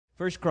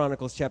First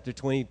Chronicles chapter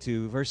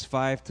 22, verse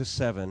 5 to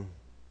 7.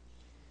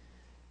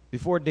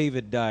 Before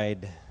David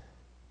died,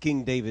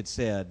 King David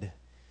said,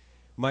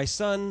 "My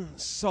son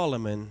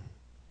Solomon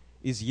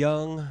is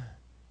young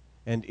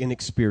and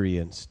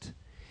inexperienced,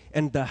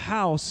 and the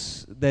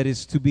house that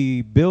is to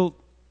be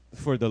built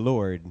for the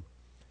Lord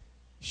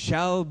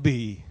shall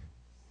be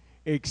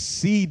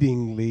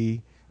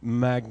exceedingly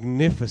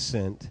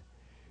magnificent,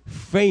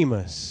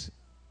 famous,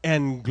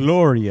 and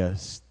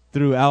glorious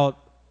throughout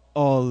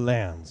all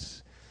lands.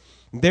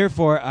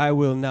 Therefore, I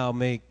will now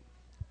make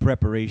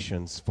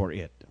preparations for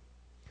it."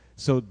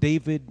 So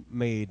David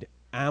made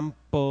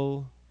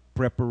ample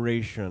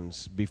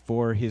preparations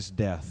before his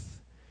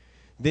death.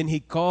 Then he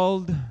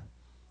called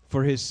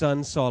for his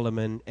son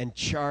Solomon and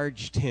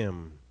charged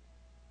him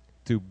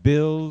to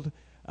build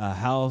a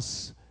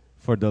house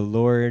for the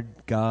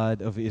Lord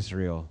God of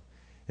Israel.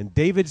 And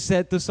David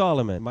said to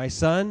Solomon, "My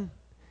son,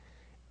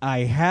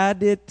 I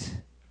had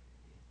it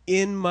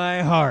in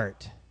my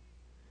heart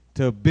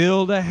to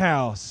build a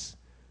house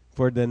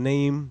for the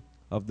name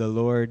of the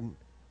Lord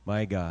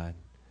my God."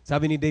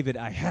 Sabi ni David,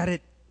 I had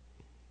it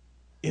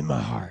in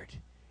my heart.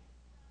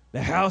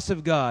 The house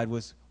of God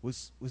was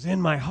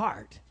in my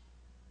heart.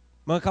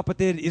 Mga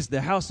kapatid, is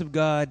the house of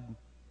God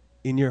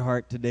in your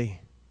heart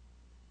today?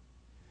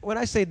 When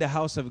I say the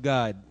house of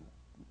God,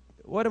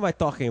 what am I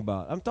talking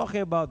about? I'm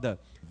talking about the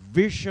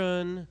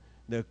vision,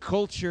 the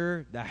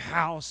culture, the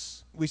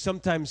house. We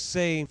sometimes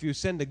say, if you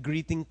send a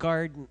greeting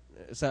card,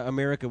 sa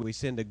America, we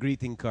send a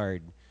greeting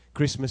card,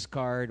 Christmas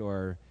card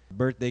or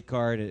birthday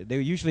card. They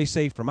usually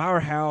say, from our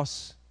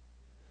house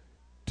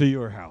to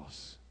your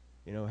house.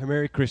 You know,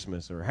 Merry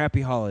Christmas or Happy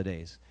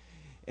Holidays.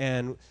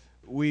 And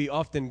we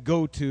often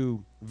go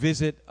to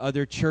visit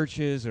other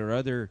churches or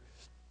other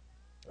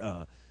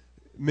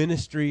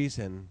ministries,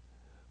 and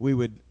we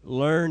would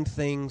learn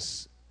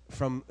things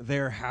from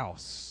their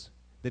house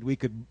that we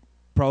could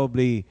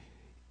probably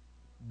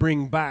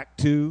bring back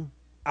to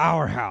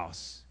our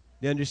house.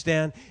 Do you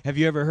understand? Have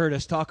you ever heard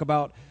us talk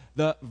about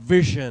the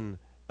vision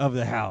of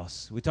the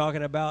house? We're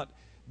talking about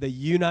the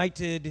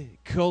united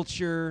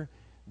culture,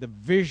 the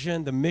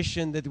vision, the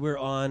mission that we're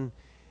on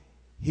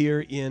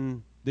here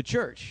in the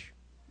church.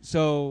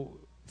 So,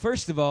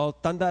 first of all,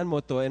 tandaan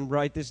mo to and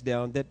write this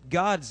down, that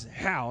God's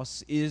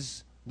house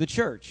is the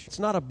church. It's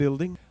not a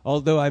building.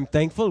 Although I'm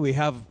thankful we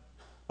have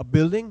a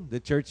building, the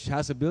church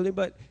has a building,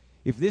 but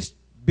if this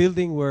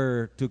building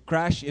were to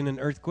crash in an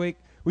earthquake,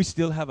 we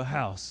still have a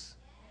house.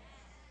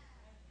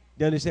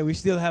 Do you understand? We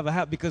still have a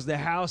house because the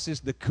house is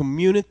the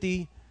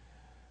community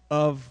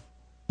of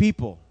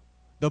people,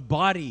 the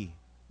body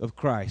of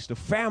Christ, the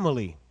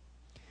family.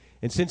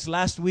 And since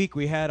last week,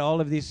 we had all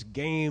of these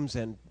games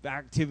and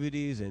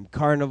activities and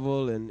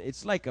carnival, and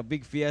it's like a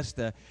big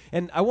fiesta.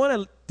 And I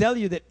want to tell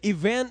you that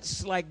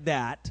events like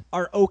that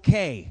are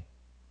okay.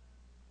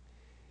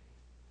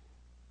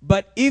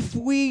 But if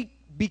we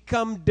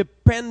become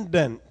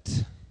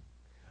dependent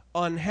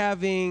on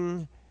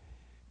having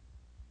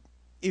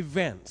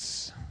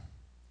events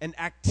and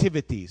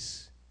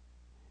activities,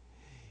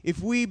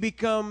 if we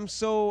become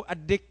so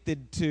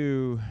addicted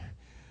to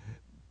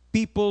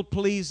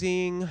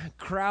people-pleasing,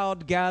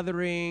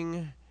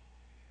 crowd-gathering,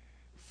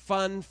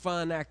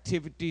 fun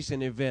activities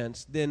and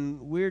events, then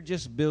we're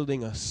just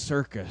building a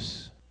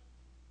circus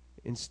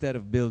instead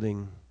of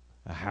building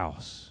a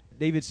house.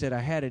 David said, I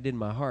had it in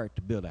my heart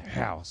to build a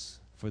house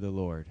for the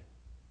Lord.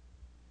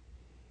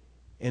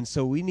 And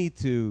so we need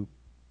to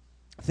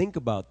think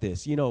about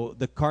this. You know,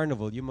 the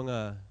carnival, yung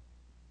mga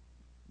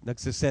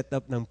nagsiset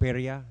up ng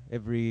perya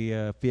every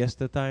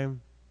fiesta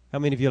time. How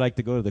many of you like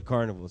to go to the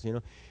carnivals, you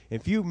know?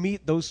 If you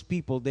meet those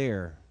people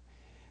there,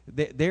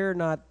 they're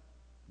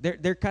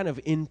kind of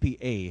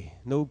NPA,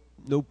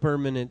 no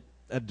permanent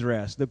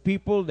address. The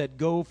people that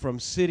go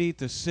from city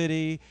to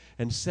city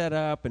and set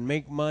up and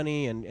make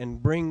money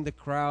and bring the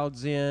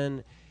crowds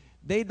in,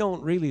 they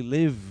don't really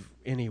live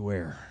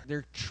anywhere.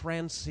 They're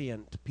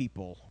transient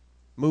people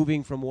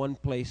moving from one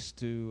place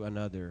to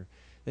another.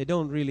 They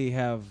don't really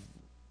have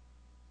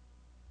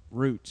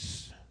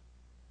roots.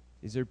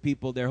 These are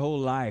people, their whole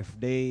life,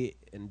 day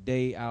in,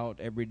 day out,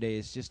 every day,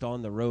 it's just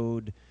on the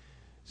road,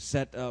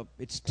 set up.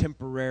 It's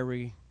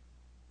temporary.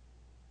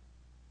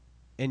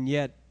 And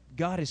yet,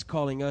 God is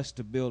calling us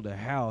to build a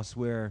house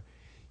where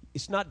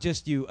it's not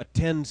just you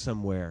attend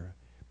somewhere,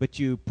 but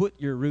you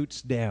put your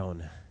roots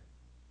down.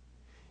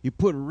 You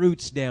put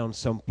roots down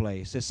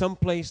someplace. There's some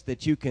place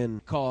that you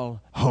can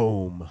call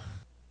home.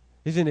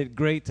 Isn't it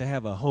great to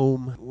have a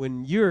home?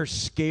 When you're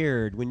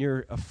scared, when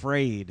you're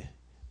afraid,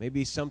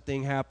 maybe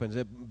something happens,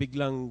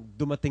 biglang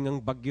dumating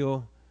ang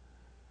bagyo,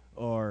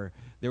 or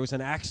there was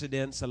an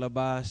accident sa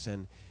labas,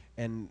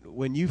 and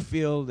when you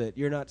feel that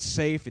you're not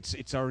safe,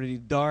 it's already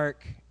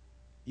dark,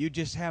 you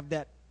just have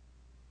that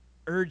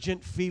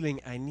urgent feeling,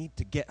 I need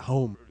to get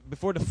home.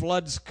 Before the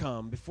floods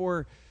come,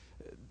 before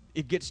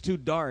it gets too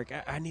dark,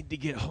 I need to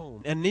get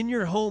home. And in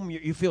your home,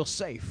 you feel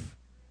safe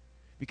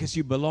because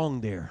you belong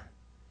there.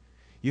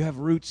 You have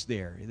roots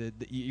there.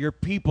 Your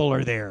people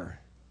are there.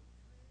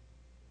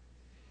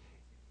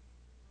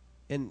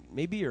 And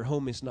maybe your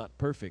home is not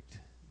perfect.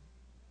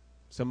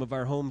 Some of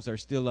our homes are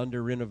still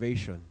under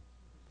renovation.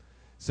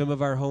 Some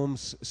of our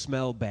homes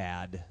smell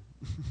bad.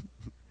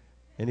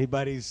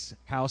 Anybody's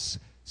house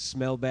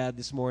smell bad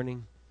this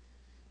morning?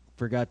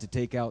 Forgot to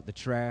take out the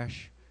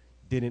trash,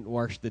 didn't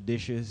wash the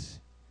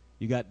dishes.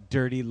 You got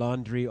dirty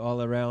laundry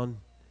all around.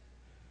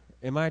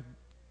 Am I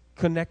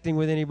connecting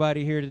with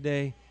anybody here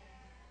today?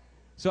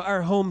 So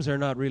our homes are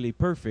not really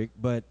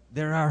perfect, but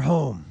they're our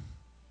home.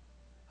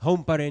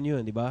 Home pa rin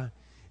yun, di ba?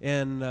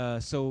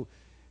 And so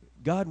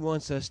God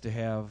wants us to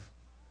have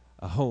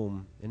a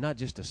home and not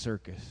just a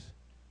circus.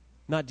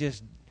 Not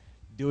just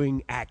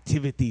doing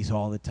activities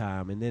all the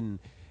time. And then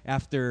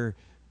after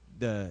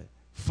the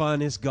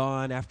fun is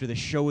gone, after the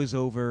show is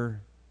over,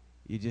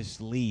 you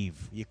just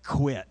leave. You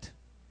quit.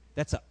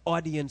 That's an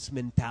audience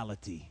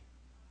mentality.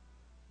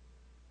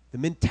 The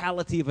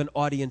mentality of an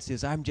audience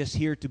is, I'm just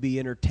here to be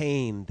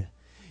entertained.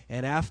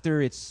 And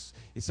after it's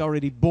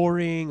already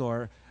boring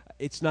or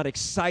it's not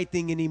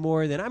exciting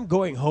anymore, then I'm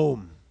going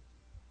home.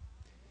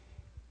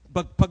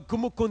 Pag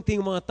kumukunti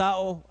yung mga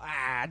tao,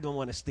 I don't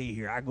want to stay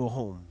here. I go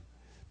home.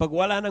 Pag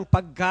wala ng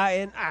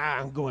pagkain,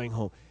 I'm going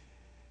home.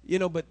 You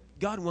know, but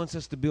God wants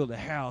us to build a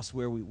house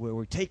where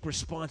we take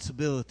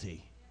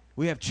responsibility.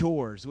 We have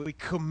chores. We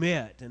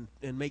commit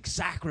and make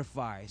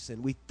sacrifice.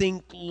 And we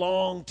think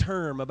long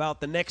term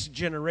about the next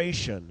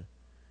generation.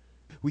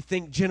 We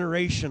think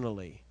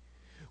generationally.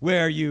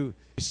 Where you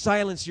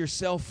silence your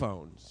cell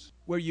phones.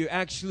 Where you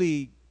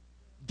actually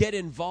get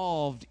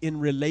involved in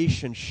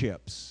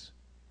relationships.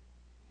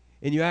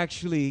 And you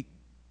actually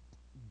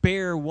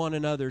bear one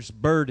another's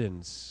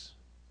burdens.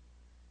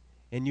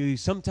 And you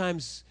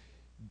sometimes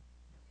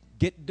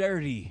get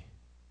dirty.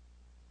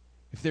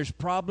 If there's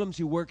problems,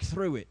 you work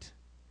through it.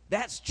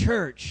 That's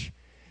church.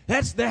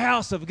 That's the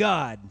house of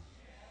God.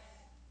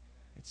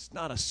 It's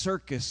not a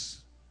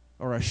circus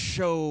or a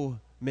show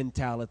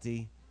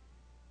mentality.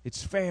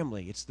 It's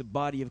family. It's the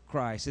body of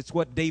Christ. It's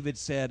what David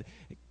said.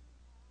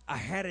 I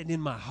had it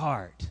in my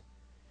heart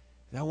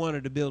that I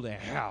wanted to build a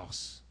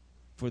house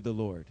for the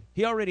Lord.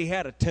 He already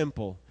had a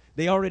temple.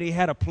 They already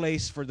had a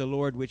place for the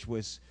Lord which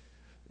was,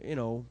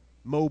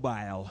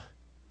 mobile.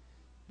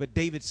 But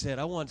David said,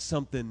 I want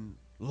something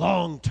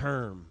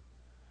long-term,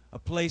 a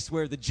place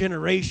where the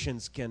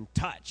generations can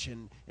touch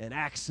and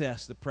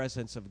access the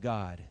presence of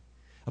God,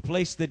 a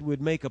place that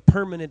would make a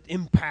permanent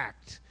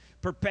impact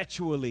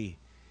perpetually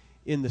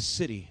in the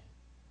city.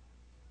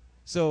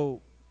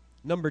 So,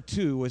 number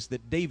 2 was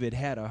that David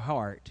had a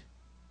heart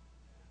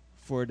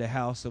for the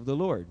house of the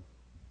Lord.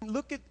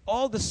 Look at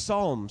all the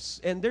Psalms,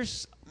 and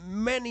there's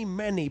many,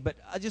 many, but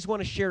I just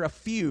want to share a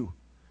few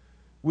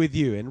with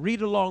you and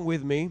read along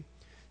with me.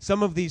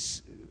 Some of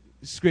these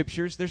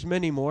scriptures, there's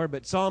many more,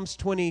 but Psalms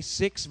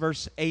 26,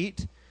 verse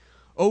 8,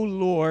 O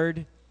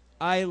Lord,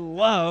 I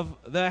love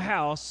the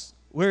house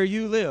where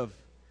you live,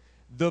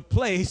 the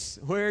place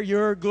where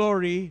your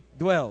glory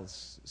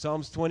dwells.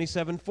 Psalms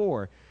 27,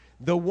 4,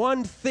 the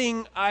one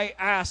thing I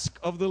ask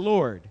of the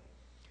Lord,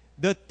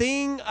 the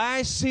thing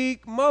I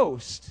seek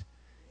most,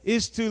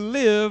 is to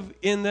live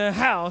in the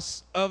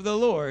house of the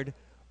Lord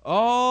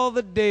all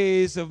the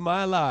days of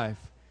my life,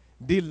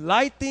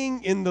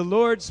 delighting in the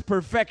Lord's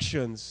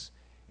perfections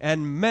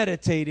and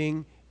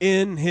meditating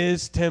in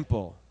his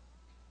temple.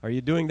 Are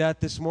you doing that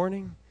this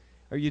morning?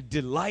 Are you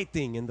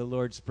delighting in the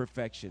Lord's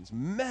perfections?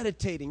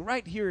 Meditating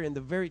right here in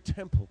the very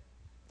temple.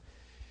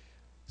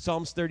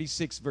 Psalms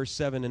 36, verse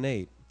 7 and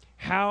 8.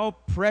 How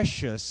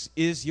precious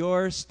is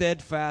your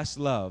steadfast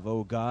love,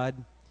 O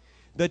God!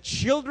 The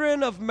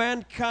children of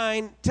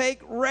mankind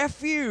take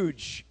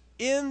refuge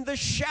in the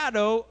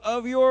shadow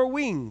of your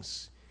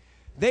wings.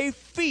 They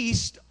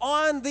feast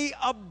on the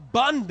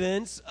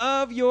abundance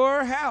of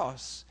your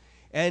house,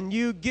 and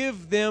you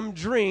give them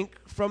drink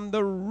from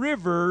the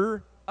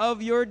river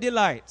of your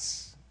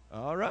delights.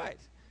 All right.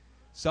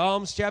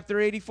 Psalms chapter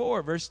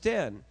 84, verse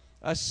 10.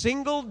 A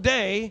single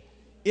day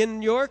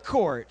in your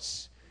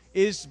courts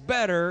is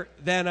better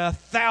than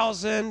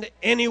 1,000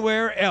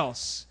 anywhere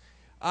else.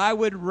 I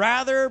would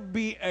rather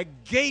be a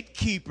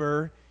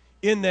gatekeeper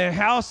in the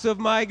house of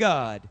my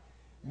God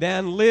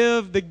than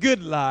live the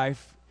good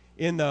life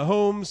in the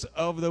homes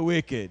of the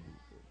wicked.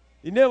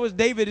 You know what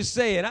David is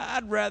saying?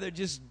 I'd rather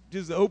just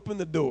open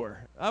the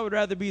door. I would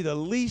rather be the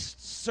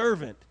least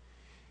servant,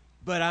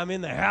 but I'm in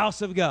the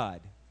house of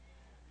God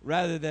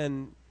rather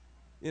than,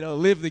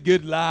 live the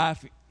good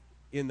life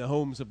in the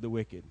homes of the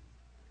wicked.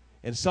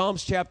 In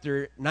Psalms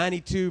chapter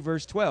 92,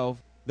 verse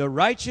 12, the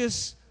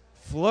righteous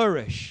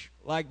flourish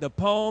like the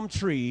palm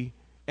tree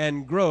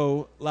and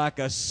grow like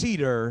a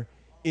cedar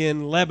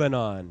in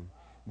Lebanon.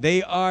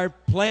 They are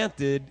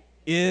planted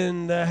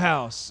in the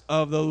house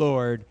of the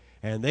Lord,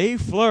 and they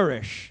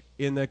flourish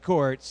in the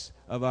courts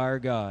of our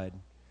God.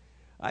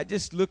 I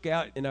just look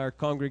out in our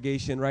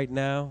congregation right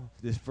now.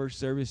 This first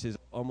service is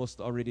almost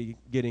already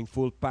getting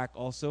full pack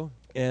also.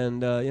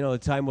 And, the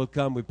time will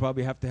come, we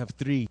probably have to have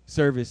 3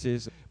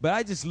 services. But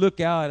I just look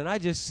out and I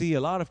just see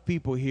a lot of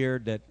people here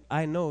that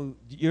I know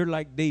you're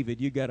like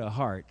David. You got a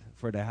heart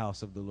for the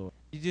house of the Lord.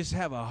 You just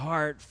have a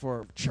heart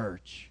for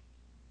church.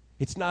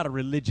 It's not a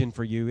religion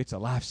for you. It's a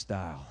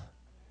lifestyle.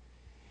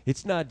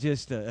 It's not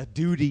just a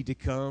duty to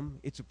come,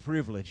 it's a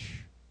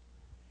privilege.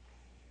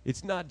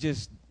 It's not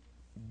just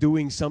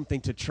doing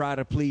something to try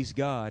to please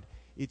God.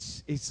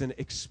 It's an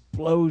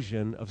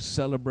explosion of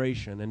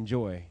celebration and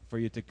joy for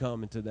you to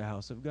come into the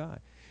house of God.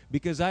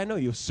 Because I know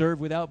you serve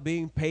without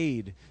being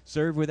paid,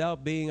 serve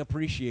without being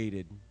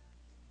appreciated.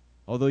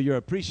 Although you're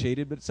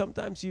appreciated, but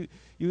sometimes you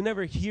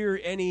never hear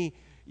any,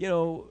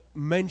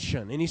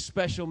 mention, any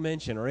special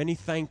mention or any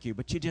thank you,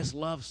 but you just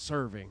love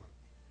serving.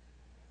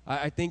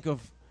 I think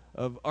of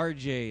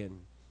RJ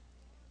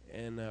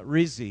and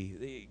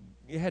Rizzy.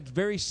 They had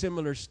very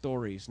similar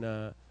stories.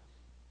 Now,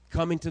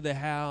 coming to the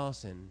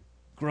house and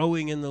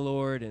growing in the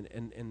Lord,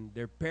 and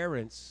their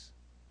parents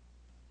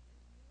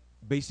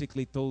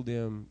basically told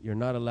them, you're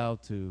not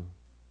allowed to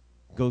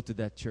go to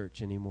that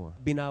church anymore.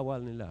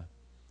 Binawal nila.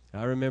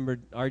 I remember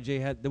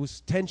there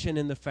was tension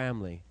in the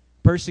family,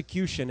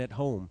 persecution at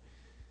home.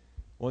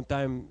 One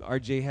time,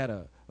 RJ had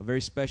a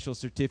very special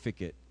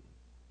certificate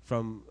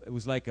it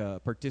was like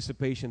a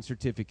participation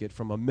certificate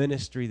from a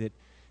ministry that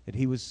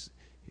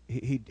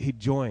he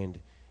joined,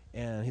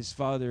 and his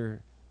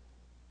father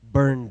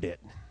burned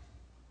it.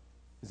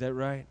 Is that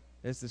right?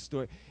 That's the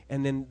story.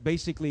 And then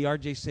basically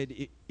RJ said,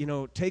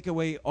 take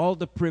away all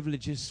the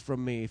privileges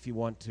from me if you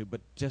want to,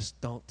 but just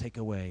don't take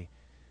away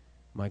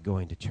my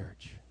going to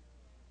church.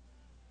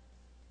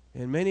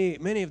 And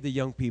many of the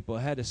young people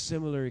had a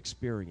similar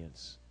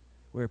experience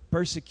where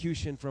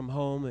persecution from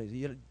home,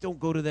 don't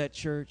go to that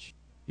church.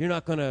 You're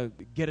not going to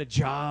get a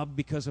job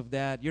because of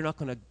that. You're not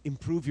going to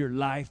improve your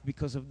life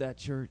because of that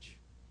church.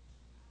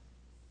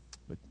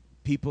 But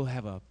people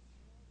have a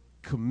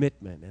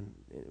commitment and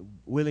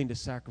willing to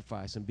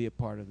sacrifice and be a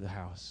part of the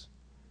house.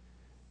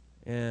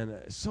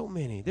 And so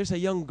many. There's a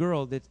young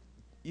girl that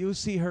you'll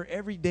see her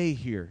every day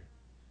here.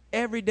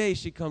 Every day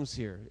she comes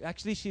here.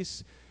 Actually,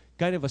 she's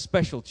kind of a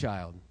special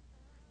child.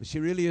 But she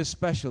really is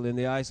special in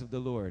the eyes of the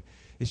Lord.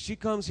 As she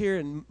comes here,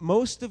 and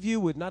most of you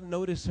would not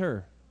notice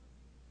her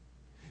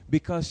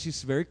because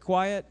she's very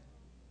quiet,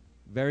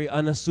 very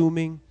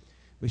unassuming.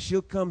 But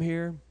she'll come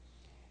here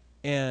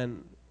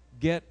and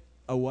get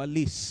a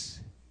walis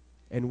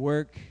and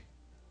work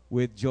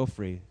with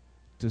Joffrey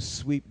to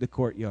sweep the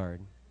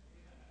courtyard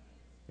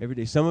every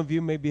day. Some of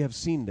you maybe have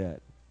seen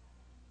that.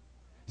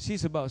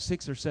 She's about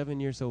 6 or 7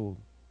 years old.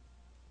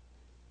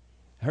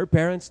 Her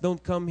parents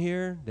don't come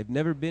here. They've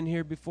never been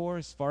here before,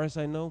 as far as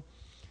I know.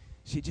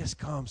 She just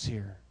comes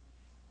here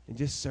and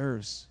just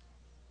serves.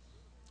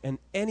 And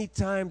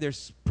anytime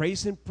there's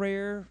praise and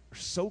prayer,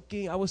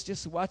 soaking, I was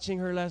just watching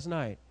her last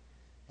night.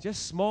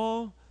 Just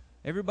small.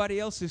 Everybody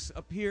else is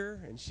up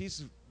here, and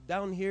she's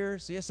down here.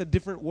 So it's a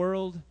different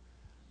world.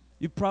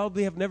 You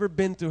probably have never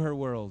been to her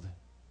world.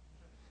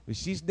 But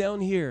she's down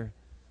here.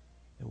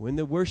 And when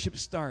the worship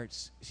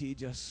starts, she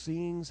just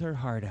sings her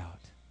heart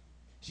out.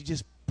 She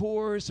just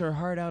pours her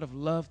heart out of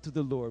love to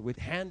the Lord with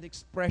hand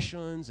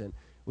expressions and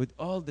with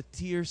all the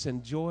tears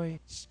and joy.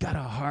 She's got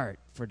a heart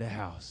for the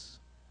house.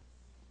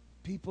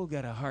 People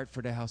got a heart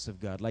for the house of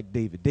God, like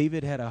David.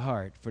 David had a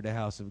heart for the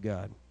house of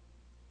God.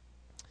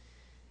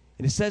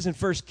 And it says in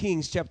 1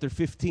 Kings chapter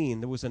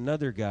 15, there was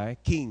another guy,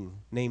 king,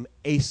 named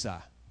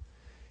Asa.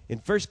 In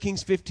 1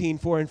 Kings 15,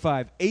 4 and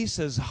 5,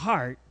 Asa's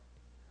heart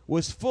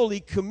was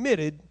fully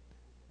committed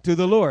to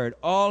the Lord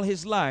all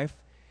his life,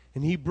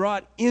 and he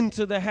brought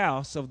into the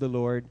house of the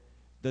Lord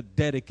the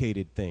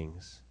dedicated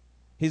things.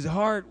 His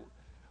heart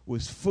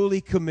was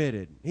fully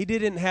committed. He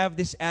didn't have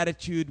this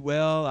attitude,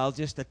 well, I'll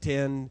just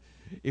attend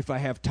if I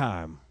have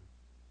time.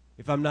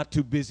 If I'm not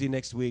too busy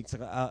next week,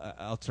 so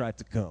I'll try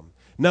to come.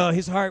 No,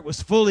 his heart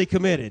was fully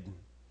committed.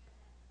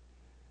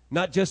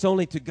 Not just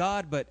only to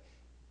God, but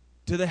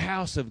to the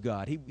house of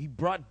God. He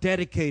brought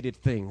dedicated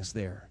things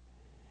there.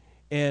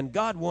 And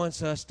God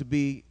wants us to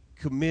be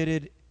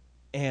committed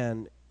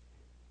and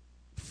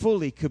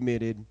fully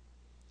committed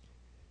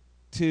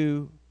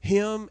to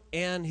him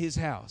and his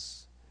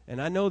house.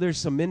 And I know there's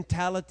some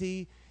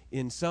mentality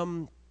in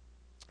some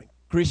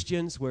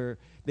Christians where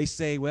they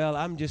say, well,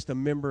 I'm just a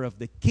member of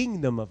the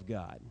kingdom of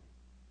God,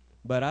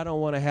 but I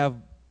don't want to have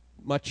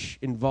much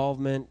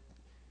involvement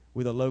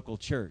with a local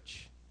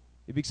church.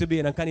 Ibig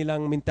sabihin, ang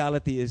kanilang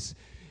mentality is,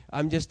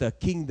 I'm just a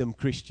kingdom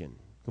Christian.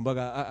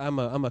 Kumbaga,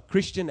 I'm a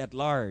Christian at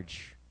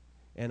large,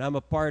 and I'm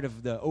a part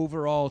of the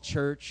overall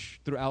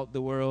church throughout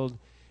the world.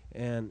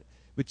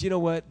 But you know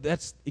what?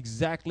 That's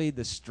exactly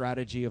the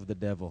strategy of the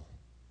devil,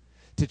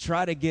 to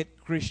try to get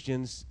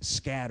Christians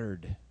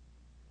scattered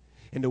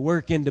and to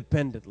work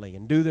independently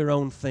and do their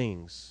own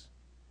things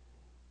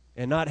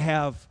and not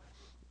have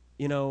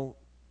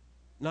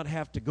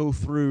to go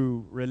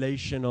through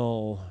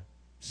relational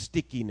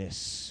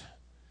stickiness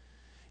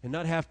and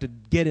not have to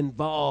get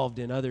involved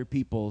in other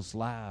people's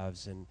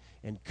lives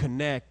and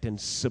connect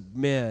and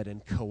submit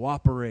and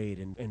cooperate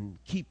and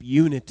keep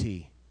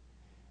unity.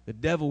 The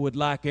devil would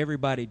like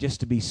everybody just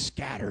to be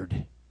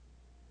scattered.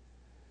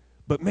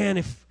 But man,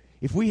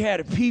 if we had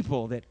a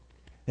people that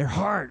their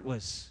heart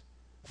was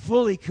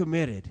fully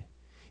committed,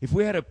 if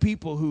we had a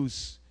people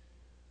whose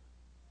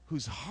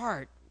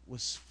heart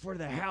was for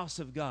the house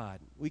of God,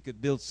 we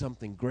could build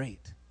something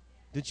great.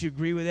 Don't you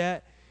agree with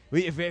that?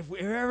 If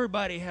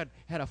everybody had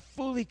a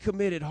fully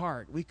committed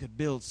heart, we could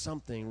build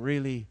something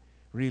really,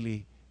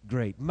 really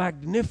great,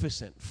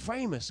 magnificent,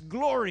 famous,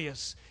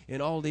 glorious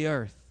in all the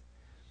earth.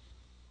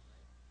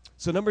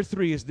 So number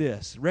 3 is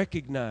this: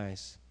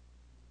 recognize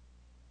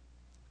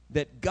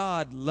that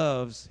God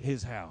loves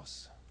his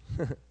house.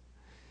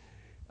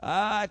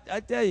 I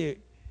tell you,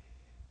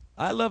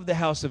 I love the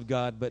house of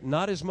God, but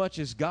not as much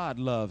as God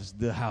loves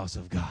the house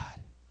of God.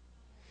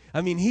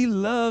 I mean, he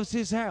loves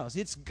his house.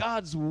 It's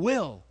God's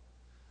will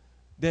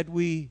that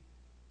we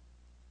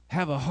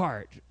have a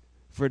heart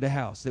for the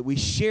house, that we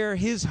share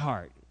his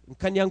heart.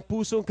 Kanyang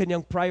puso,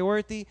 kanyang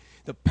priority,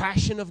 the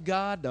passion of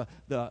God,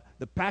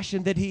 the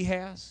passion that he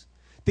has.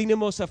 Tingnan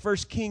mo sa 1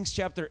 Kings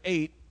chapter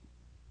 8,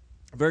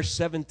 verse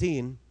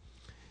 17.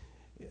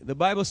 The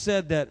Bible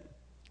said that,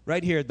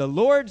 right here, the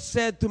Lord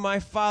said to my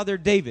father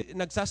David,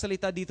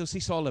 nagsasalita dito si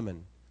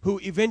Solomon, who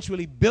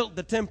eventually built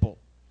the temple.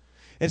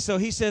 And so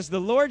he says, the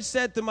Lord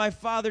said to my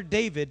father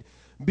David,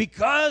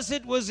 because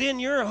it was in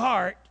your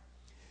heart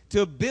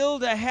to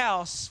build a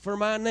house for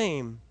my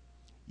name,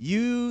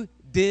 you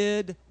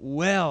did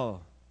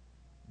well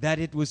that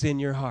it was in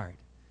your heart.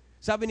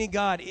 Sabi ni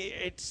God,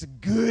 it's a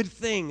good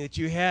thing that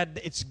you had.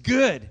 It's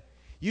good.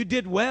 You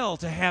did well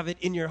to have it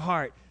in your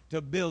heart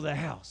to build a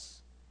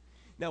house.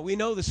 Now, we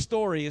know the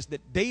story is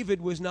that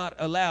David was not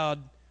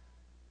allowed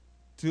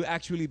to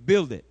actually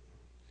build it.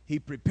 He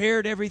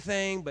prepared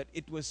everything, but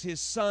it was his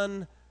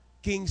son,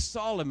 King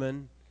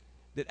Solomon,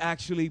 that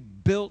actually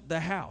built the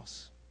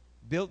house,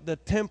 built the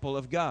temple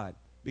of God.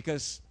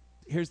 Because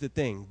here's the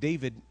thing,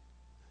 David,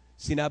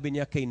 sinabi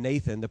niya kay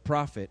Nathan, the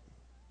prophet,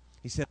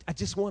 he said, I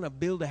just want to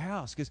build a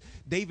house. Because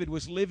David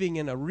was living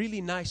in a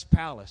really nice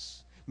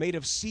palace made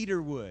of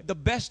cedar wood, the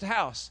best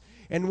house.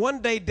 And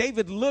one day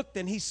David looked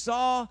and he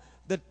saw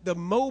the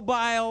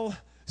mobile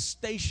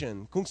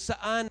station kung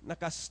saan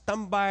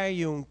nakastambay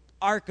yung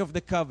Ark of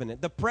the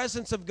Covenant. The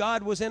presence of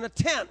God was in a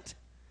tent.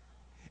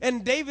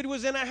 And David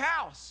was in a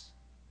house.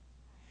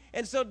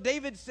 And so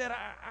David said,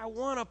 I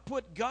want to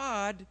put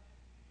God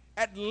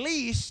at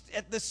least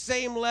at the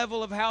same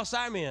level of house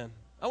I'm in.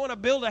 I want to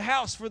build a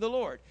house for the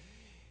Lord.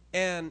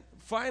 And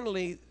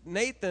finally,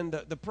 Nathan,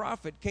 the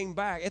prophet, came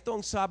back. Ito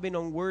ang sabi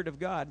ng word of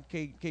God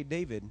kay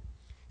David.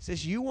 He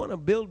says, you want to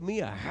build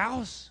me a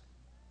house?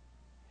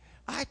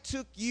 I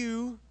took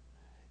you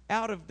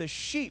out of the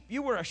sheep.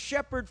 You were a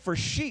shepherd for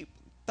sheep.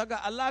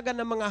 Taga-alaga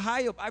ng mga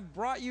hayop. I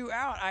brought you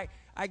out.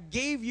 I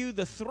gave you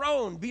the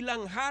throne,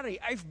 bilang hari.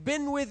 I've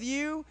been with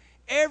you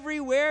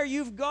everywhere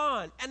you've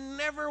gone. And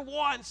never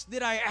once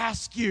did I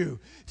ask you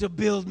to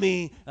build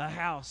me a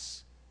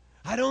house.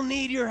 I don't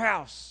need your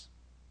house.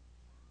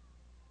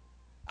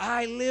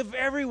 I live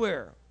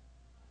everywhere.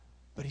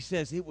 But he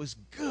says, it was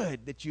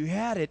good that you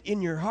had it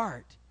in your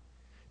heart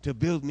to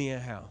build me a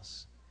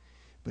house.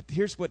 But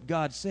here's what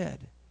God said.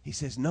 He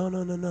says,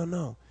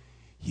 no.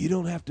 You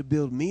don't have to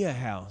build me a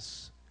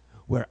house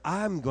where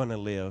I'm going to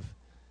live.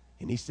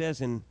 And he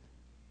says in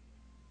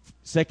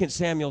 2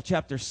 Samuel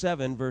chapter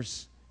 7,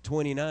 verse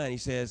 29, he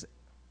says,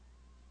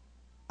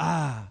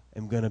 I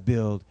am going to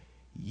build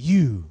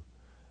you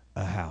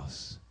a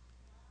house.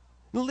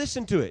 Now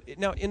listen to it.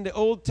 Now in the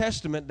Old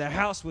Testament, the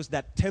house was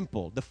that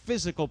temple, the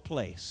physical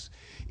place.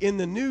 In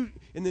the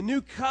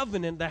new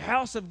covenant, the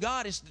house of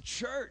God is the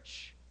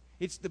church.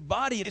 It's the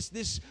body. It's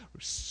this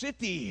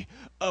city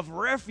of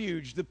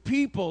refuge, the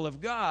people of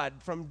God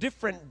from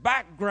different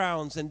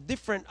backgrounds and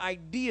different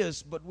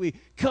ideas, but we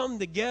come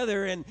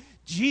together and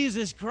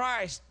Jesus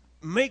Christ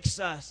makes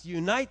us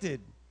united.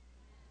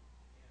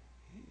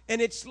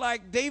 And it's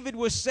like David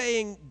was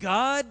saying,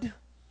 God,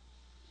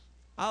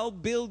 I'll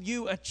build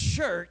you a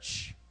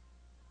church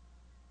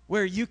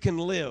where you can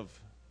live.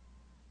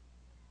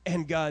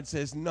 And God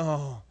says,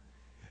 no,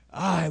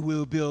 I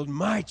will build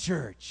my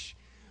church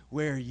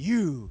where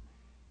you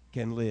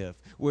can live,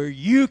 where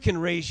you can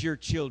raise your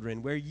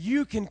children, where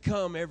you can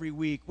come every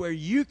week, where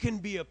you can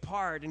be a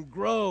part and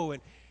grow.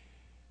 And,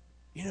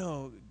 you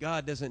know,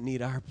 God doesn't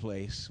need our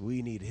place.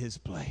 We need his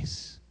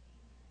place.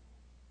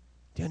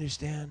 Do you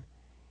understand?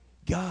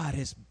 God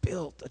has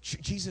built a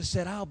church. Jesus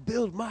said, I'll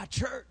build my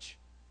church.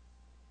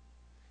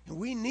 And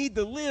we need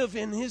to live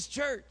in his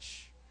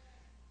church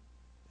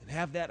and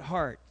have that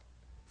heart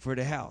for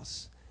the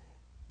house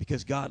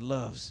because God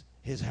loves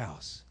his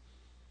house.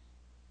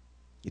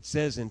 It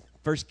says in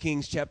 1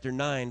 Kings chapter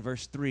 9,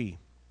 verse 3,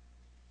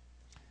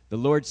 the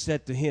Lord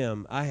said to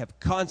him, I have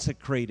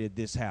consecrated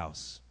this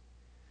house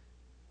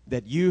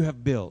that you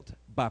have built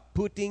by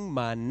putting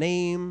my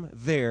name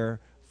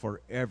there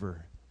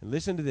forever. And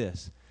listen to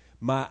this.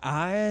 My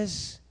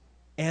eyes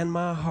and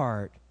my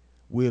heart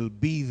will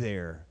be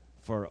there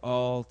for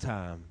all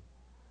time.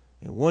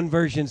 And one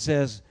version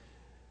says,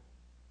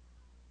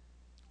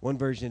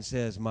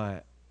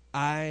 my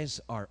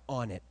eyes are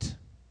on it,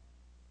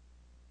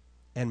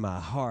 and my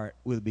heart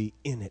will be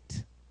in it.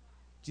 Do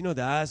you know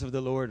the eyes of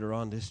the Lord are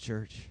on this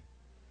church?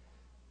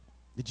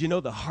 Did you know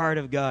the heart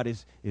of God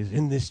is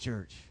in this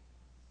church?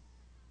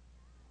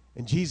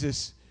 And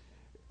Jesus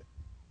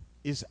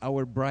is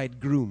our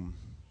bridegroom.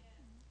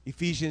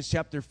 Ephesians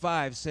chapter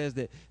 5 says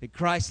that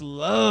Christ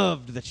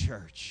loved the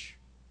church.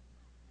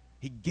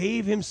 He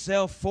gave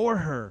himself for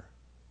her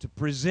to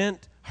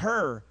present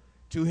her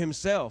to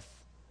himself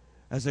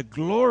as a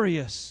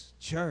glorious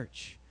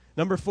church.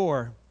 Number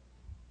 4,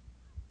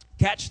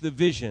 catch the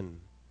vision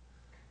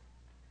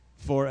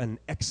for an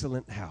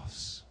excellent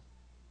house.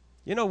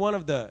 You know,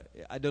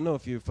 I don't know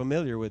if you're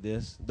familiar with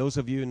this, those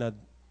of you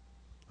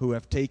who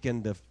have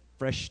taken the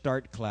Fresh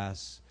Start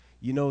class,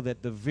 you know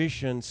that the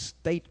vision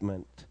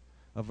statement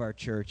of our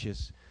church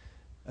is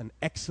an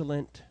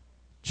excellent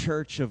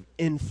church of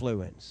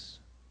influence,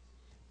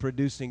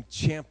 producing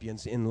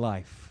champions in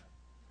life.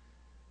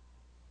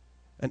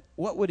 And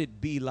what would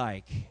it be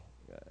like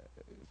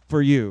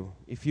for you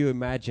if you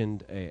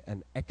imagined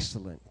an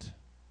excellent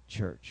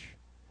church?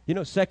 You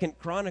know, First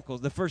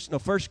Chronicles,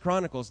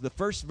 the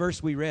first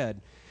verse we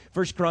read,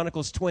 First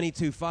Chronicles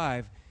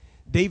 22:5,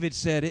 David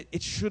said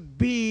it should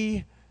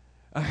be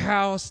a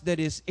house that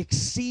is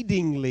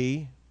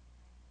exceedingly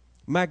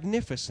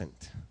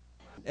magnificent,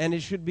 and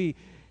it should be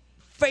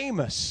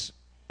famous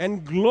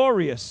and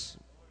glorious.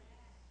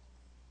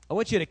 I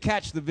want you to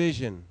catch the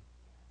vision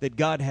that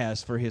God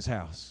has for his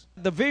house.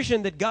 The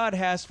vision that God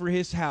has for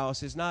his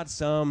house is not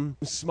some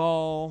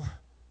small,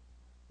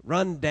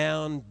 run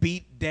down,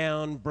 beat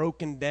down,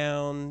 broken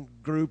down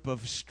group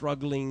of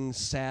struggling,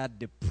 sad,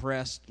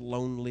 depressed,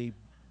 lonely,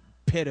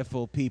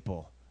 pitiful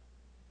people.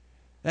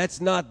 That's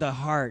not the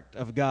heart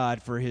of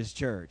God for his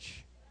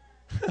church.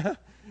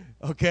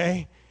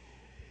 Okay?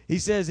 He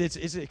says it's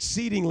an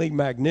exceedingly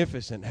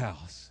magnificent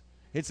house.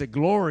 It's a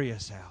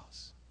glorious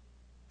house.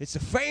 It's a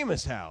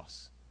famous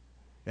house.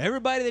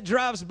 Everybody that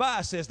drives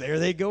by says, there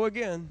they go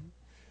again.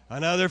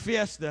 Another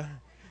fiesta.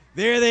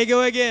 There they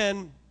go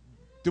again.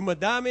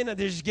 Dumadami na,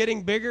 they're just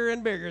getting bigger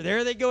and bigger.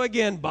 There they go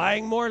again,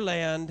 buying more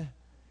land,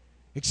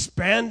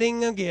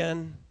 expanding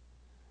again.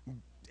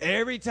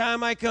 Every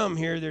time I come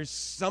here, there's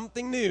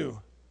something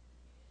new.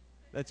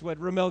 That's what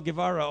Ramel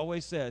Guevara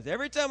always says.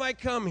 Every time I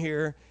come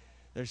here,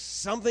 there's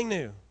something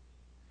new.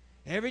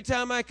 Every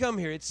time I come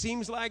here, it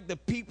seems like the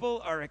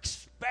people are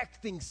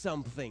expecting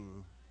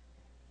something.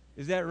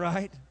 Is that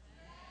right?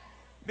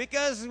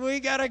 Because we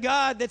got a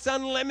God that's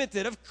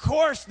unlimited. Of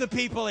course the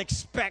people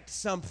expect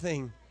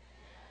something.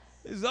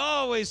 There's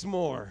always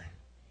more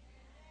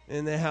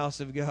in the house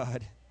of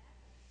God.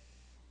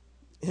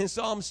 In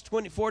Psalms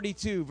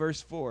 42,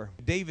 verse 4,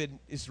 David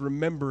is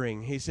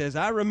remembering. He says,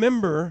 I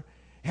remember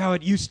how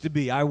it used to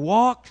be. I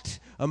walked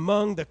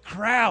among the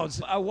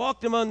crowds. I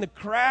walked among the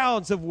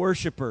crowds of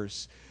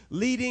worshipers,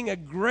 leading a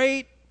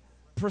great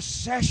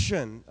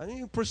procession. Ano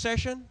yung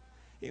procession?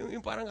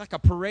 Yung parang like a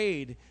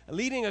parade.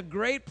 Leading a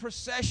great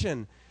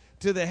procession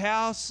to the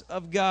house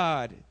of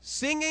God,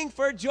 singing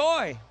for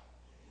joy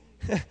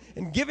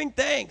and giving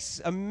thanks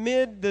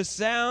amid the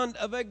sound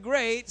of a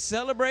great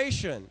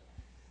celebration.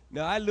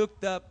 Now, I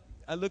looked up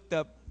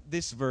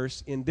this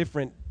verse in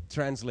different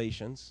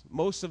translations.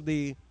 Most of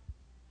the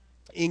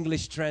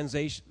English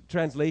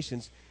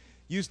translations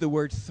use the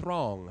word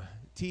throng,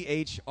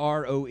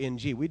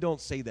 T-H-R-O-N-G. We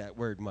don't say that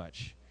word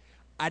much.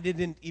 I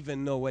didn't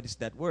even know what is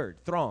that word,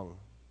 throng.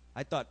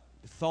 I thought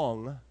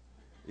thong,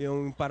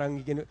 yung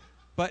parang,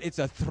 but it's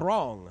a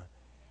throng,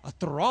 a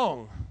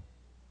throng.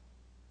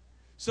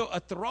 So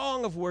a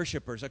throng of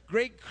worshipers, a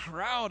great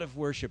crowd of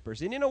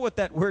worshipers. And you know what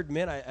that word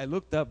meant? I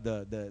looked up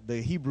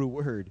the Hebrew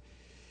word.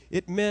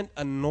 It meant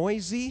a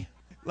noisy,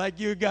 like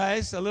you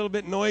guys, a little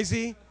bit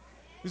noisy.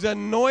 It was a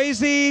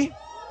noisy,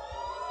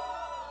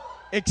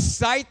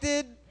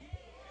 excited,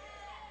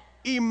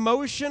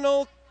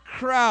 emotional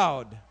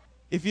crowd.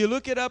 If you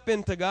look it up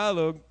in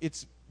Tagalog,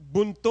 it's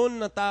bunton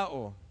na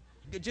tao.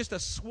 Just a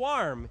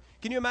swarm.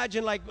 Can you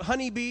imagine like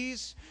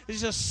honeybees?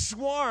 It's just a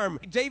swarm.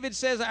 David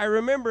says, I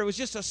remember it was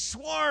just a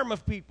swarm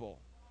of people.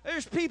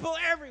 There's people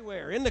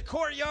everywhere. In the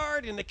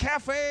courtyard, in the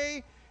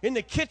cafe, in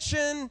the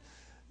kitchen.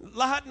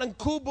 Lahat ng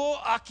kubo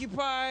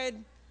occupied.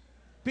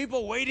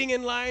 People waiting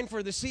in line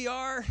for the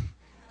CR.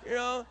 You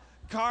know,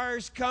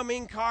 cars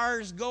coming,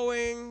 cars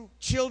going,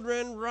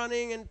 children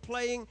running and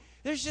playing.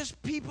 There's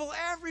just people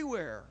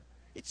everywhere.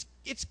 It's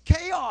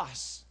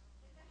chaos.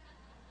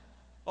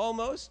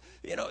 Almost.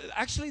 You know,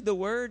 actually the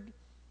word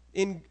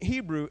in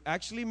Hebrew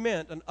actually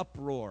meant an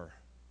uproar.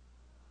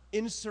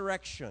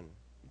 Insurrection.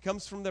 It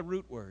comes from the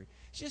root word.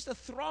 It's just a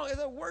throng,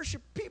 the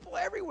worship, people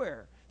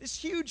everywhere. This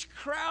huge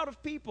crowd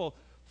of people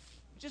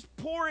just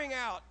pouring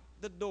out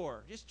the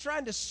door, just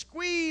trying to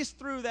squeeze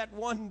through that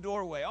one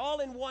doorway, all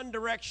in one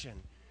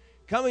direction,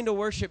 coming to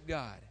worship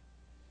God.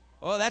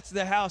 Oh, that's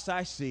the house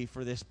I see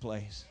for this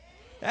place.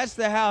 That's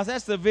the house,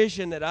 that's the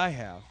vision that I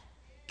have.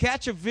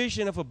 Catch a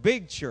vision of a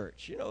big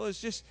church. You know, it's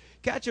just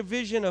catch a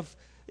vision of,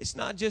 it's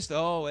not just,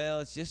 oh, well,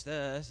 it's just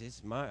us.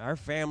 It's our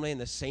family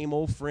and the same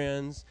old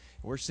friends.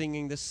 We're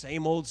singing the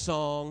same old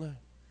song.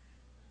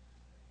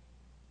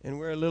 And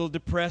we're a little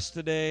depressed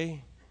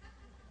today.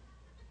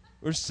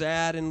 We're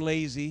sad and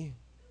lazy.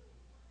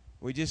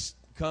 We just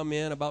come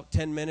in about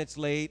 10 minutes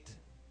late.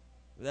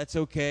 That's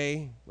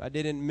okay. I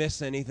didn't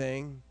miss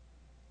anything.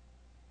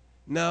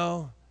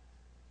 No.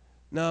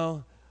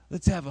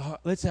 Let's have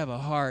a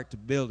heart to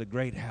build a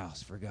great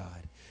house for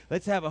God.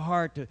 Let's have a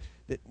heart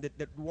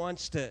that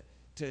wants to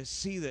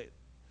see the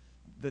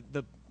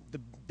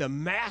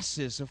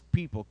masses of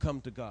people come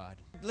to God.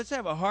 Let's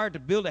have a heart to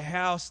build a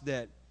house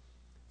that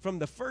from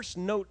the first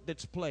note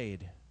that's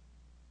played,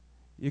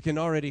 you can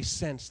already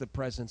sense the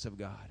presence of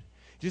God.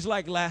 Just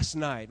like last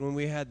night when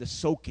we had the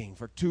soaking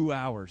for 2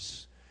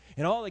 hours.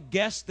 And all the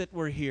guests that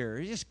were here,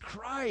 just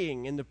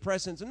crying in the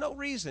presence of no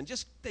reason.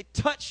 Just they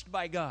touched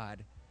by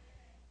God.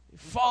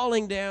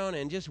 Falling down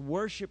and just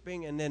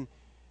worshiping. And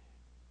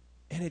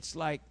it's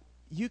like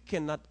you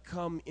cannot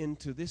come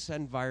into this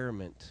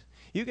environment.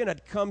 You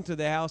cannot come to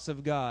the house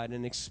of God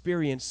and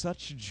experience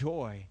such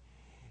joy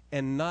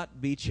and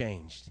not be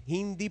changed.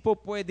 Hindi po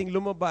pwedeng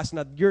lumabas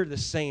na you're the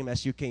same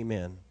as you came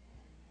in.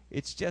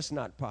 It's just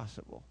not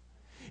possible.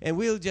 And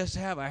we'll just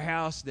have a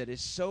house that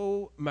is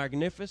so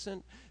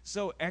magnificent,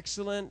 so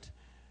excellent,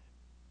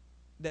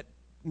 that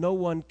no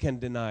one can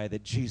deny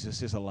that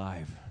Jesus is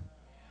alive.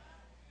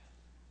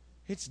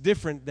 It's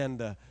different than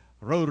the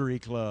Rotary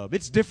Club.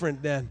 It's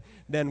different than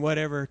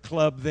whatever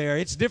club there.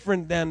 It's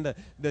different than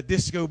the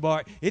disco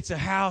bar. It's a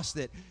house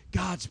that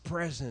God's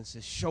presence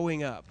is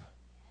showing up,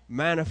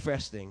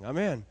 manifesting.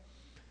 Amen.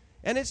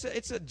 And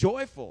it's a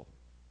joyful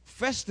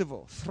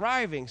festival,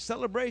 thriving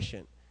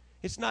celebration.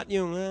 It's not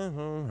you're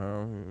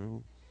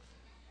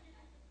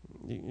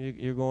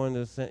going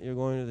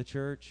to the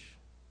church.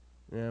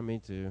 Yeah, me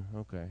too.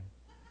 Okay.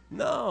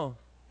 No,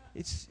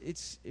 it's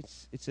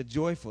a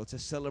joyful. It's a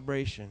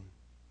celebration.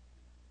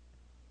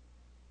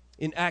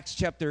 In Acts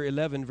chapter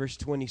 11, verse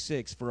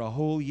 26, for a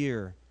whole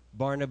year,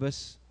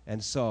 Barnabas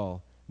and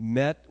Saul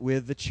met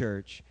with the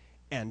church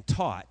and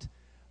taught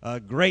a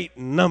great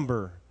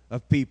number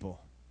of people.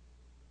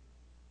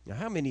 Now,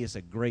 how many is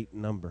a great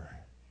number?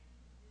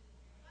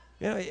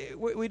 You know,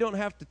 we don't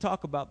have to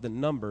talk about the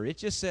number. It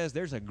just says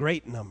there's a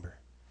great number.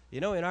 You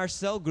know, in our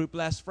cell group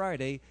last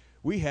Friday,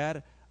 we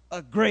had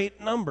a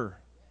great number.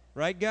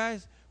 Right,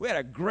 guys? We had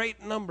a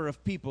great number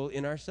of people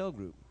in our cell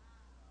group.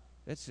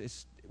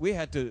 We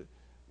had to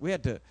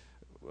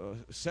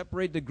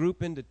separate the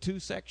group into 2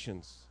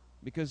 sections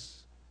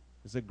because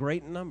it's a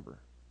great number.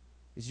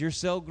 Is your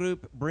cell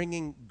group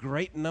bringing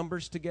great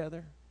numbers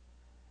together?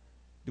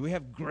 Do we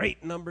have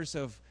great numbers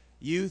of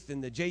youth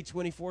in the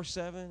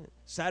J24/7,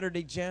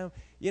 Saturday Jam?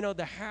 You know,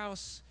 the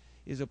house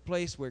is a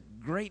place where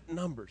great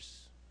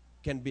numbers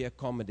can be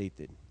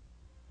accommodated.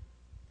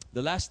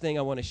 The last thing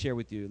I want to share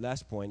with you,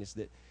 last point, is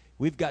that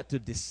we've got to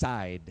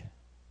decide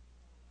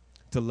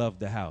to love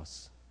the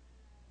house.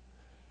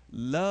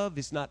 Love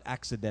is not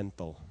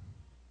accidental.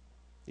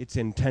 It's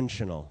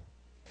intentional.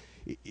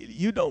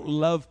 You don't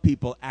love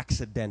people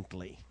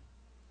accidentally.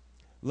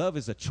 Love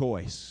is a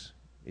choice.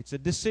 It's a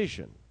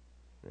decision.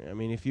 I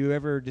mean, if you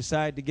ever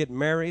decide to get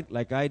married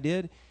like I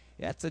did,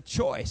 that's a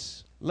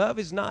choice. Love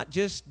is not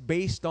just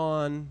based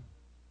on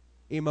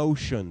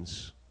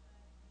emotions.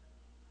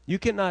 You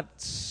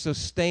cannot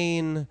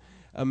sustain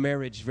a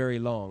marriage very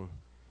long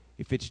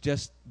if it's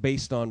just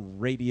based on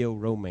radio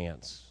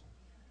romance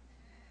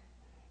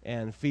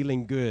and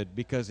feeling good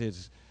because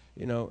it's,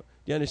 you know,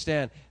 you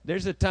understand?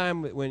 There's a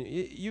time when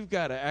you've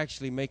got to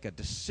actually make a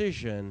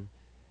decision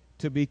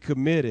to be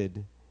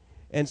committed.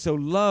 And so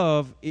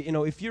love, you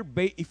know, if you're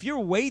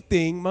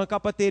waiting, mga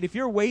kapatid, if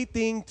you're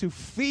waiting to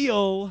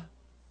feel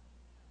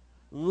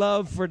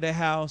love for the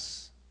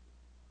house,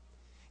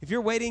 if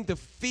you're waiting to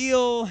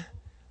feel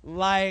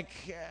like,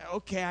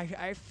 okay,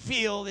 I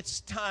feel it's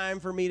time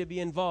for me to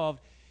be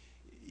involved,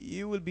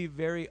 you will be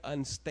very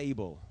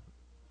unstable.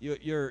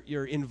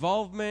 Your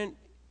involvement,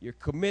 your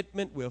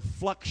commitment will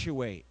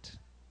fluctuate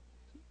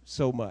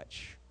so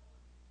much.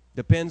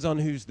 Depends on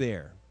who's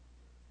there,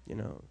 you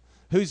know.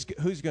 Who's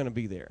going to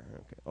be there?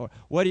 Okay. Or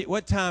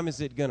what time is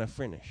it going to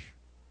finish?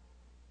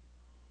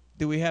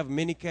 Do we have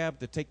minicab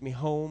to take me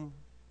home?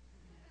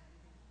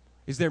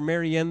 Is there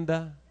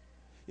merienda?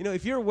 You know,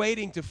 if you're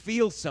waiting to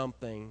feel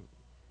something,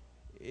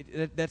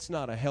 that's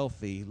not a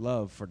healthy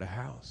love for the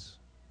house.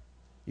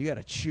 You got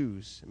to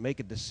choose, make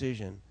a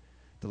decision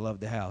to love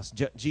the house.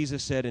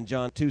 Jesus said in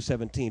John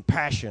 2:17,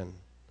 passion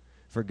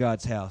for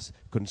God's house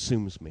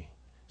consumes me.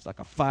 It's like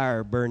a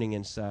fire burning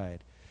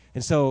inside.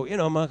 And so, you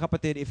know, mga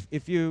kapatid,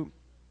 if you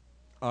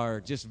are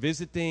just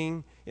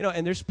visiting, you know,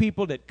 and there's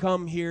people that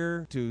come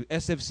here to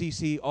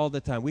SFCC all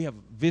the time. We have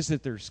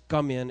visitors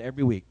come in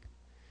every week.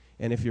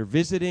 And if you're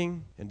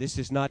visiting and this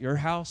is not your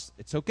house,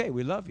 it's okay.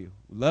 We love you.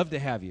 We love to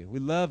have you. We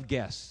love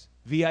guests,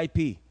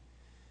 VIP.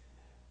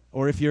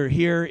 Or if you're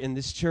here in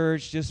this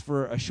church just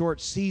for a short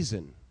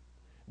season,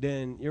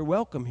 then you're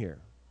welcome here.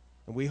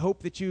 And we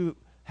hope that you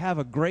have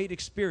a great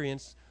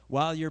experience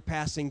while you're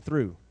passing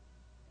through.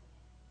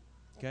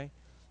 Okay?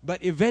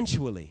 But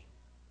eventually,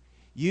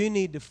 you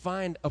need to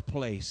find a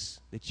place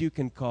that you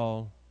can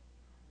call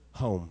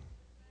home.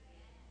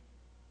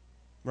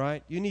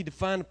 Right? You need to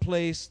find a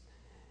place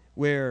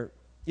where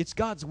it's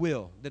God's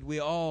will that we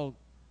all,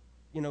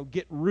 you know,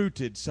 get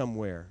rooted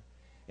somewhere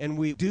and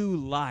we do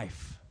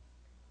life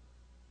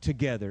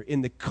together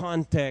in the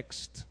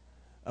context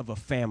of a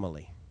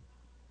family.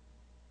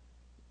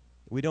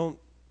 We don't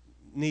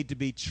need to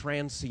be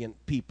transient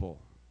people.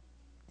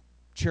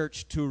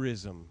 Church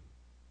tourism.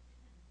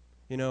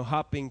 You know,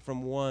 hopping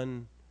from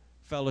one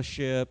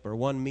fellowship or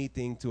one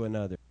meeting to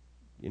another.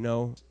 You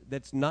know,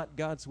 that's not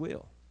God's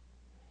will.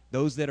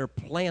 Those that are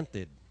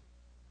planted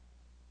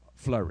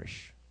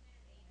flourish.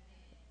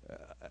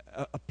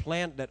 A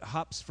plant that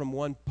hops from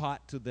one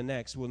pot to the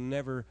next will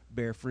never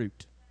bear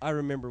fruit. I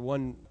remember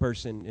one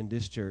person in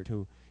this church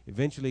who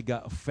eventually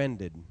got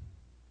offended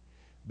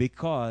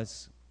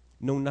because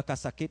nung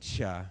nakasakit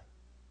siya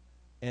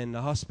and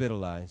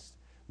hospitalized,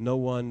 no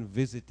one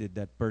visited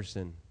that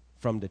person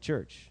from the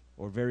church,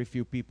 or very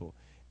few people.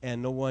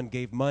 And no one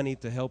gave money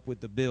to help with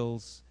the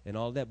bills and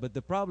all that. But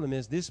the problem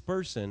is this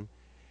person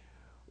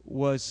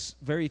was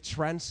very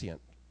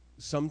transient.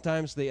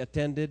 Sometimes they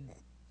attended,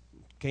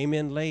 came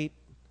in late,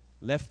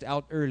 left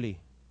out early.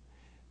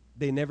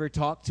 They never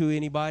talked to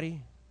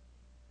anybody.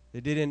 They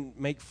didn't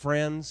make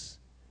friends.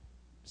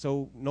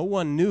 So no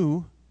one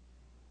knew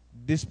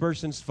this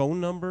person's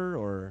phone number,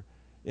 or,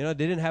 you know,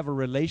 they didn't have a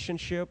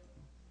relationship.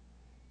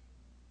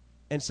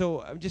 And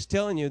so I'm just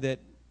telling you that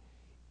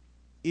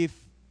if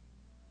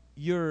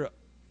you're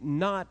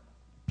not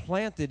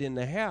planted in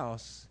the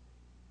house,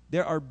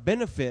 there are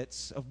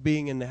benefits of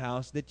being in the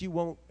house that you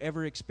won't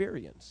ever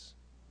experience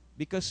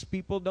because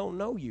people don't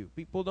know you.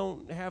 People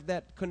don't have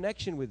that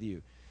connection with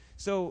you.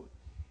 So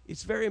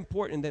it's very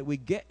important that we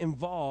get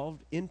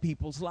involved in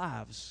people's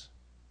lives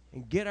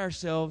and get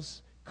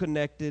ourselves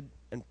connected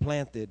and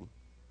planted.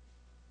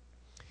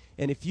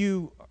 And if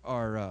you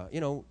are,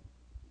 you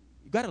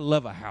got to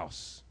love a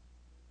house.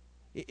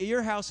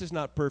 Your house is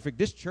not perfect.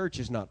 This church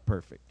is not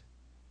perfect.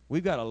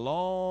 We've got a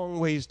long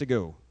ways to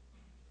go,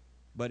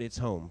 but it's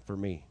home for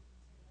me.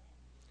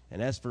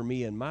 And as for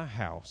me and my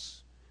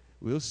house,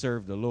 we'll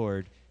serve the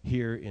Lord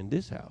here in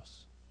this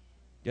house.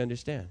 You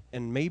understand?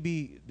 And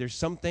maybe there's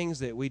some things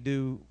that we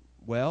do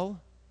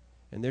well,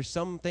 and there's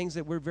some things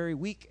that we're very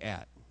weak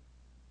at.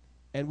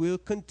 And we'll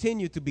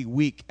continue to be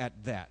weak at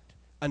that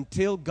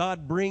until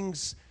God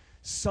brings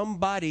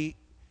somebody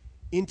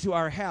into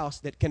our house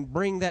that can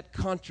bring that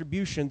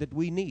contribution that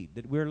we need,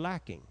 that we're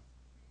lacking.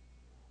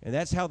 And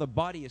that's how the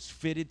body is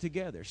fitted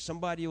together.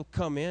 Somebody will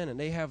come in and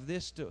they have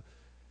this to,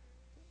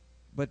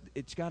 but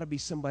it's got to be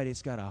somebody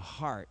that's got a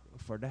heart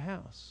for the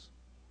house.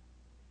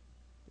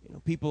 You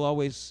know, people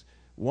always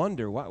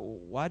wonder,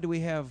 why do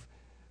we have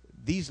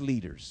these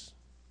leaders?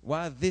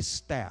 Why this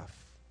staff?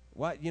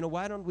 Why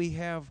don't we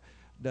have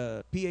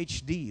the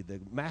PhD, the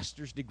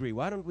master's degree?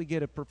 Why don't we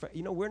get a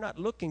we're not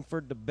looking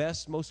for the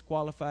best, most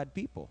qualified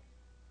people.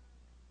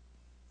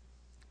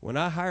 When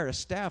I hire a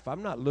staff,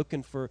 I'm not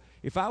looking for,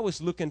 if I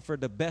was looking for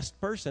the best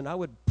person, I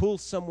would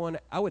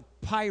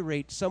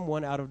pirate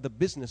someone out of the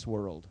business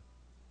world.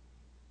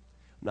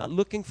 I'm not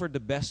looking for the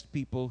best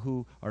people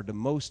who are the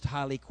most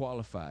highly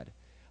qualified.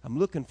 I'm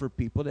looking for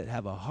people that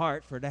have a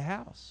heart for the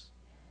house.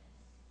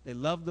 They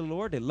love the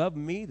Lord. They love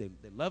me. They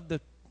love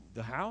the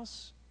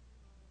house.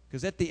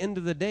 Because at the end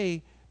of the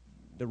day,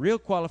 the real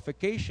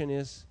qualification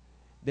is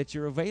that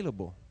you're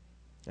available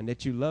and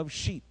that you love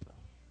sheep.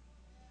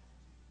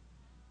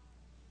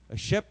 A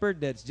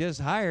shepherd that's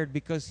just hired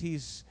because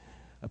he's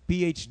a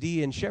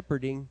PhD in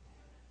shepherding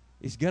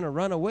is going to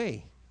run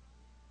away.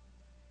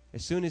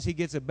 As soon as he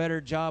gets a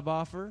better job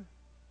offer,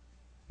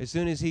 as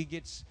soon as he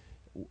gets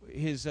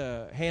his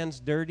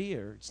hands dirty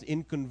or it's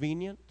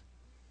inconvenient,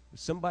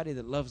 somebody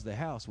that loves the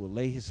house will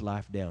lay his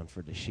life down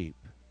for the sheep.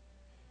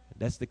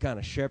 That's the kind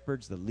of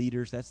shepherds, the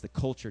leaders, that's the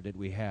culture that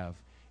we have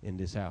in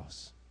this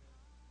house.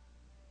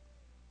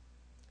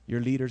 Your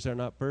leaders are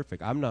not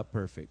perfect. I'm not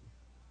perfect.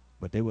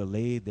 But they will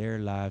lay their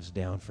lives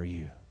down for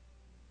you.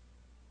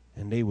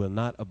 And they will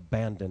not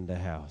abandon the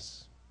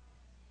house.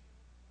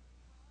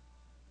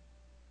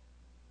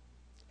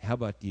 How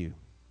about you?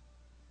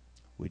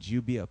 Would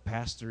you be a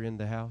pastor in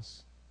the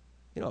house?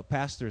 You know, a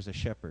pastor is a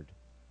shepherd,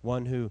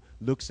 one who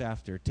looks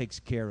after, takes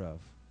care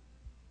of.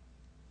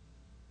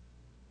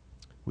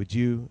 Would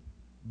you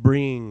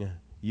bring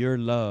your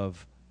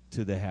love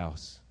to the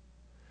house?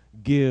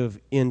 Give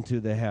into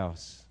the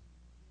house.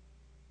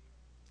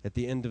 At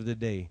the end of the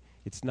day,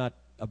 it's not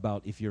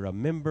about if you're a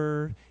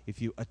member,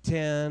 if you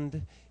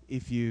attend,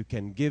 if you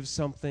can give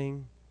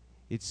something.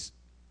 It's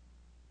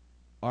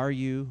are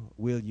you,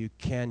 will you,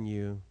 can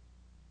you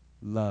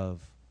love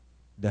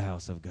the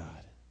house of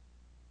God?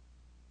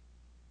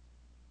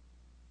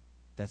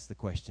 That's the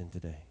question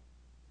today.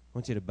 I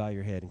want you to bow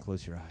your head and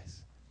close your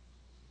eyes.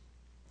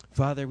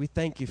 Father, we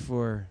thank you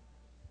for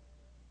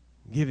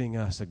giving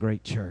us a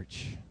great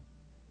church.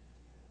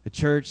 A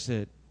church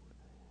that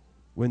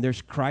when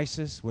there's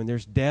crisis, when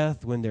there's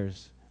death, when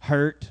there's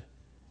hurt,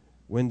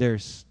 when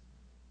there's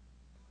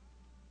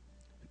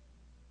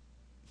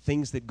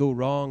things that go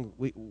wrong,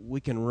 we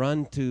can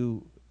run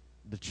to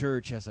the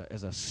church as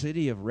a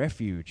city of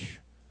refuge,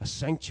 a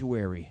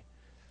sanctuary,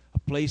 a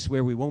place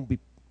where we won't be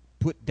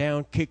put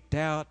down, kicked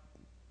out,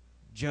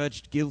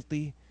 judged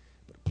guilty,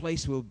 but a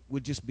place where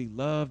we'll just be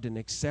loved and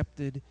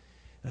accepted.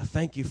 And I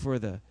thank you for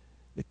the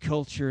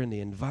culture and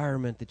the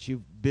environment that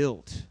you've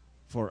built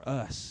for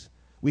us.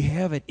 We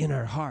have it in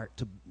our heart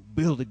to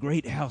build a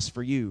great house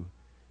for you.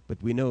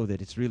 but we know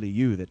that it's really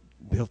you that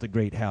built a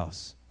great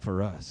house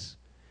for us.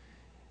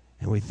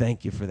 And we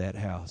thank you for that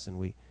house, and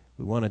we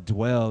want to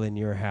dwell in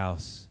your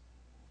house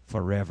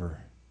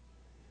forever.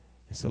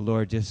 And so,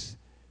 Lord, just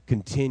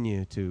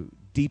continue to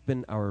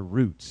deepen our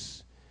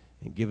roots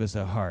and give us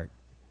a heart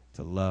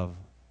to love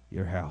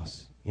your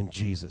house. In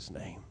Jesus'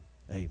 name,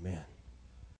 amen.